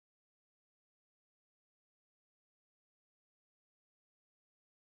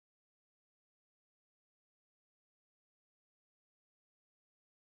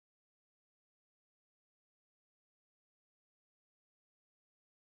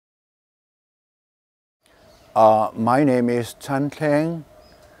My name is Chan Kleng,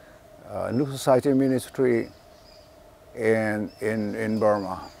 New Society Ministry in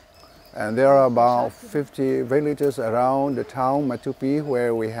Burma. And there are about 50 villages around the town Matupi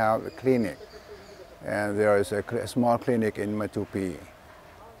where we have a clinic. And there is a small clinic in Matupi.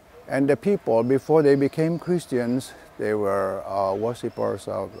 And the people, before they became Christians, they were worshippers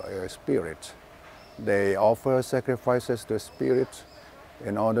of spirits. They offer sacrifices to spirits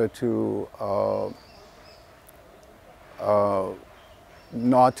in order to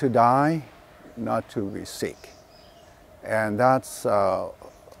not to die, not to be sick. And that's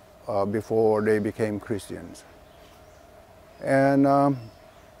before they became Christians. And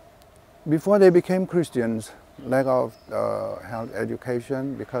before they became Christians, lack of health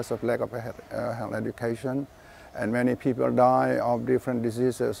education, because of lack of health education, and many people die of different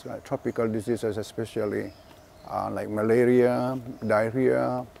diseases, tropical diseases especially, like malaria,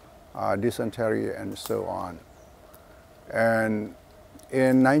 diarrhea, dysentery, and so on. And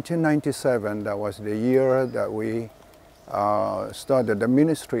in 1997, that was the year that we started the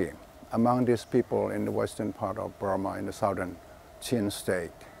ministry among these people in the western part of Burma, in the southern Chin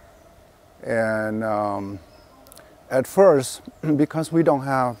state. And at first, because we don't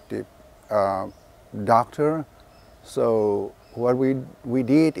have the doctor, so what we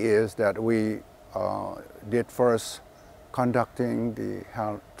did is that we did first conducting the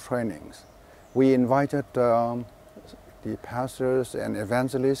health trainings. We invited the pastors and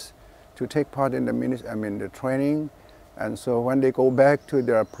evangelists to take part in the training. And so when they go back to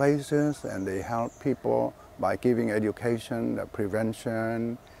their places and they help people by giving education, the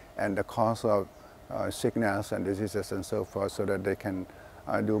prevention, and the cause of sickness and diseases and so forth, so that they can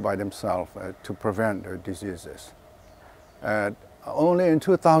do by themselves to prevent the diseases. Only in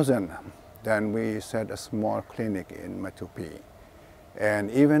 2000, then we set a small clinic in Matupi. And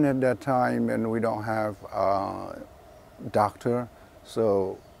even at that time, when we don't have a doctor,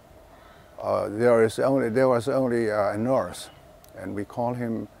 so there was only a nurse, and we call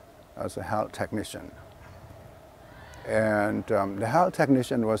him as a health technician. And the health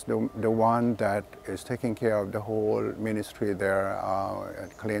technician was the one that is taking care of the whole ministry there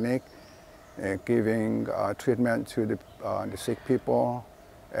at clinic, giving treatment to the sick people,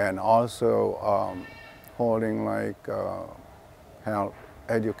 and also holding like health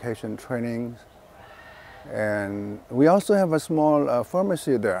education trainings. And we also have a small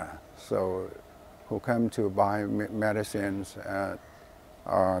pharmacy there, so who come to buy medicines at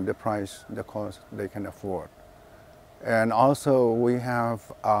the cost they can afford. And also we have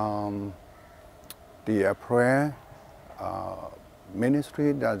the prayer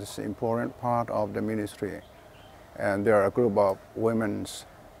ministry. That's an important part of the ministry. And there are a group of women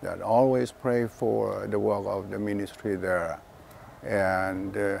that always pray for the work of the ministry there.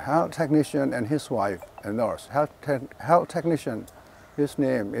 And the health technician and his wife, a nurse, health technician, his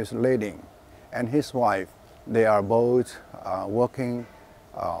name is Lading, and his wife, they are both working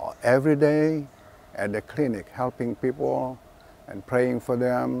every day at the clinic, helping people and praying for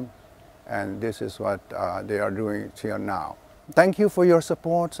them. And this is what they are doing till now. Thank you for your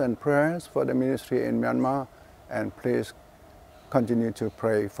support and prayers for the ministry in Myanmar, and please continue to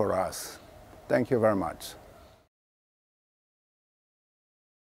pray for us. Thank you very much.